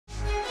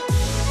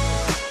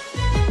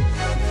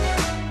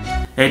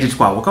Hey G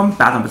Squad, welcome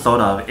back to an episode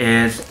of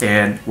Is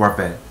It Worth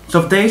It?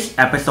 So today's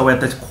episode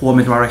is this cool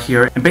machine right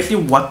here, and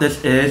basically what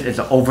this is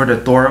an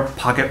over-the-door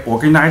pocket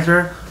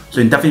organizer. So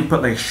you can definitely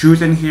put like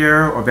shoes in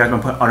here, or if you guys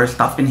want to put other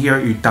stuff in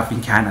here, you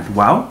definitely can as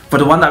well. For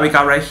the one that we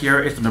got right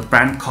here is from the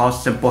brand called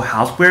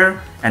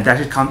SimpleHouseware, and that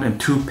actually comes in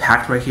 2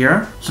 packs right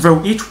here. So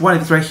for each one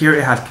of these right here,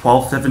 it has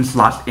 12 different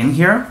slots in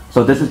here.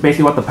 So this is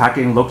basically what the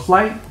packaging looks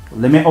like.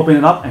 Let me open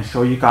it up and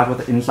show you guys what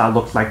the inside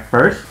looks like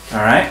first.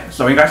 Alright,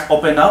 so when you guys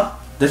open it up,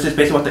 this is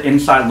basically what the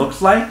inside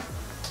looks like,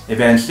 if you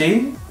can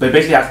see. But it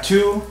basically has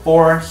 2,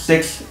 4,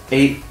 6,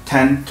 8,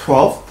 10,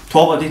 12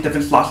 of these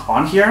different slots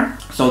on here.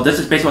 So this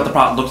is basically what the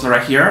product looks like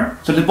right here.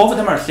 So both of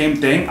them are the same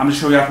thing. I'm going to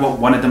show you guys what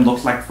one of them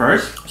looks like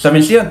first. So you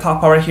can see on the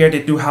top part right here,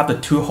 they do have the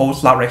 2-hole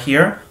slot right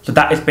here. So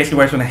that is basically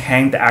where it's going to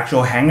hang the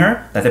actual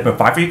hanger that they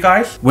provide for you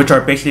guys, which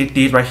are basically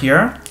these right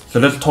here. So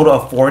there's a total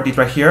of 4 of these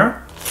right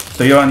here.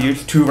 So you're going to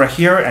use 2 right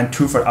here and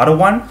 2 for the other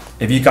one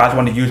if you guys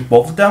want to use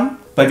both of them.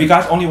 But if you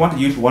guys only want to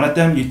use one of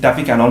them, you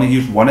definitely can only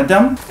use one of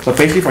them. So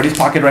basically for this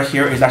pocket right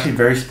here, it's actually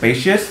very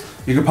spacious.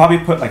 You could probably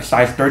put like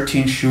size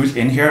 13 shoes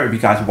in here if you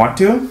guys want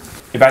to.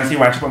 If I can see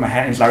where I actually put my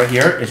hand inside right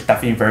here, it's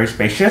definitely very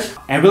spacious.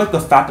 And I really like the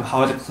fact of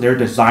how it's a clear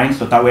design,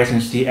 so that way I can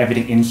see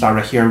everything inside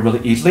right here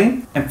really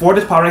easily. And for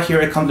this part right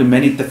here, it comes in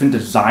many different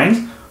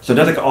designs. So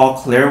there's like an all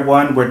clear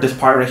one where this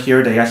part right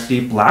here that you guys see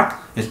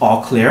black is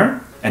all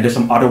clear. And there's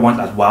some other ones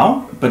as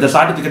well. But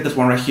decided to get this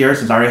one right here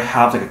since I already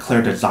have like a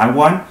clear design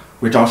one,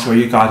 which I'll show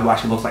you guys what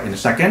actually looks like in a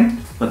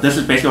second. But this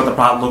is basically what the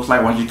product looks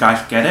like once you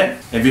guys get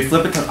it. If you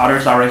flip it to the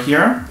other side right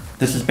here,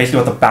 this is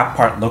basically what the back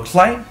part looks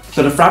like.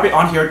 So the fabric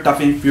on here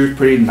definitely feels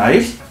pretty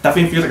nice.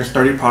 Definitely feels like a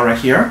sturdy product right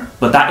here.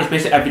 But that is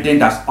basically everything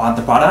that's on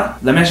the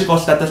product. Let me actually go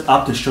set this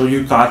up to show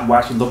you guys what it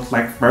actually looks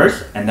like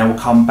first, and then we'll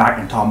come back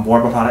and talk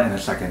more about the product in a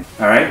second.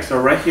 Alright, so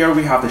right here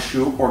we have the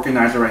shoe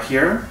organizer right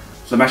here.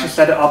 So I'm actually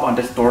set it up on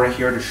this door right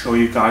here to show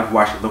you guys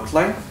what it actually looks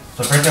like.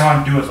 So first thing I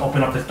want to do is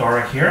open up this door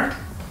right here.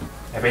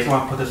 I basically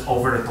want to put this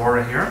over the door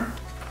right here.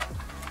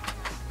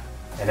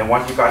 And then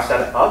once you guys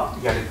set it up,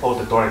 you have to close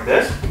the door like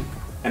this.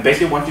 And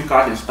basically once you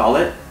guys install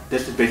it,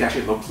 this is basically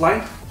actually looks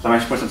like. So I'm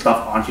actually put some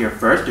stuff on here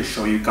first to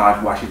show you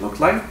guys what it actually looks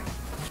like.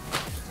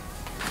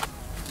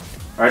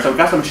 Alright, so we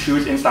got some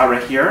shoes inside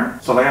right here.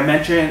 So like I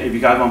mentioned, if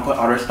you guys want to put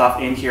other stuff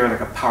in here,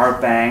 like a power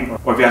bank,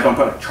 or if you guys want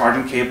to put a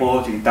charging cable,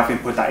 you can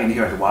definitely put that in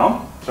here as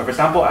well. So for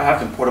example, I have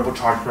some portable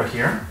chargers right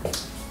here.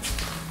 If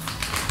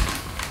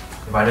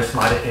I just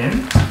slide it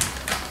in,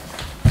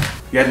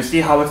 you guys can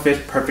see how it fits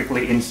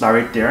perfectly inside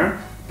right there,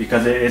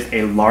 because it is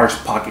a large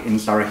pocket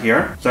inside right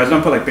here. So I was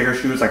going to put like bigger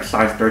shoes, like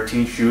size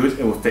 13 shoes,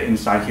 it will fit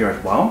inside here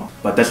as well.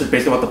 But this is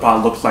basically what the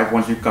product looks like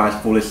once you guys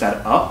fully set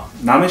it up.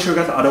 Now let me show you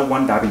guys the other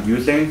one that I've been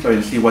using so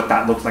you can see what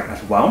that looks like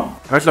as well.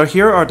 Alright, so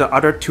here are the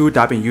other 2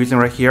 that I've been using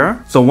right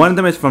here. So one of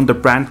them is from the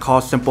brand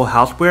called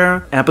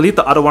SimpleHouseware, and I believe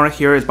the other one right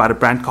here is by the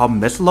brand called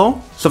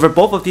Mislo. So for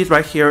both of these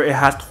right here, it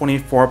has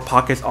 24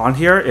 pockets on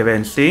here, if you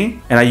can see.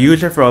 And I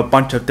use it for a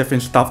bunch of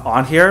different stuff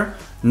on here,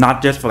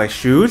 not just for like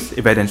shoes,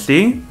 if you can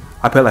see.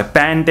 I put like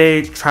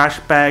band-aids,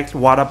 trash bags,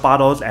 water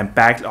bottles, and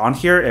bags on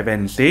here, if you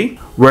can see.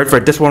 Whereas for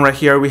this one right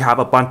here, we have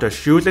a bunch of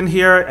shoes in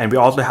here, and we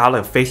also have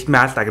like a face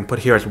mask that I can put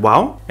here as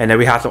well. And then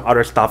we have some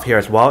other stuff here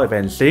as well, if you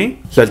can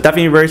see. So it's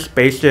definitely very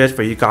spacious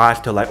for you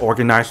guys to like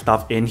organize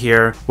stuff in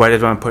here. Whether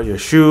you want to put your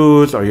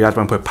shoes, or you guys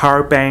want to put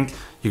power bank,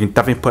 you can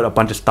definitely put a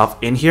bunch of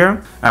stuff in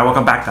here. Alright,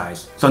 welcome back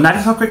guys. So now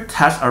just a quick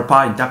test of the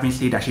product, and definitely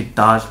see that she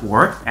does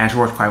work, and she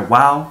works quite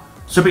well.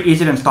 Super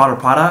easy to install the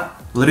product.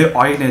 Literally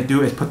all you're going to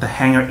do is put the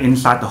hanger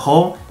inside the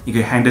hole. You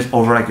can hang this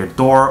over like your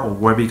door or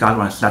wherever you guys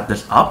want to set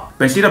this up.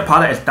 But you see the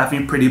product is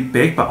definitely pretty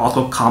big but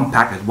also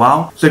compact as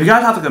well. So if you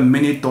guys have like a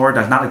mini door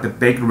that's not like the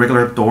big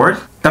regular doors,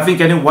 definitely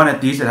getting one of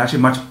these is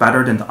actually much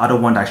better than the other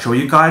one that I show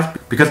you guys,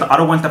 because the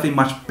other one's definitely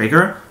much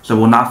bigger, so it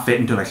will not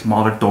fit into like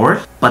smaller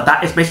doors. But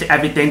that is basically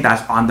everything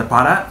that's on the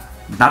product.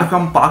 Now to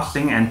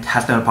unboxing and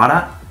testing the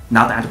product,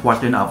 now to answer the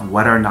question of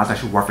whether or not it's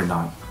actually worth it or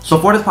not. So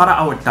for this product,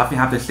 I would definitely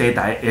have to say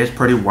that it is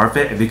pretty worth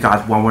it if you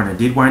guys want one or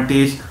need one of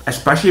these.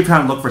 Especially if you're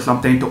trying to look for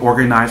something to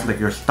organize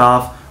like your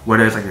stuff,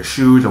 whether it's like your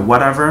shoes or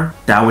whatever,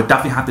 then I would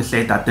definitely have to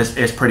say that this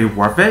is pretty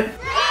worth it.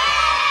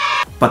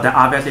 But then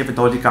obviously for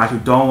those of you guys who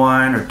don't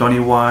want or don't need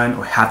one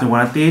or have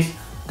one of these,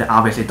 then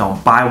obviously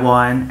don't buy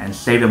one and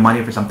save the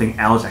money for something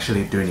else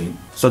actually do need.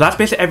 So that's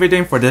basically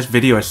everything for this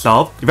video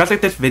itself. If you guys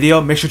like this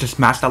video, make sure to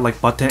smash that like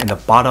button in the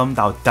bottom.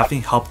 That will definitely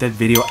help this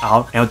video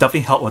out, and it will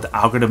definitely help with the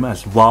algorithm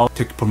as well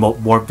to promote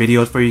more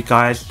videos for you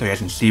guys, so you guys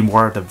can see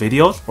more of the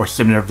videos or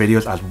similar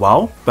videos as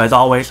well. But as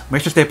always,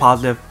 make sure to stay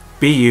positive,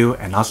 be you,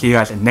 and I'll see you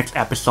guys in the next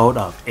episode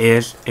of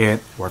Is It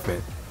Worth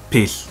It?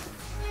 Peace.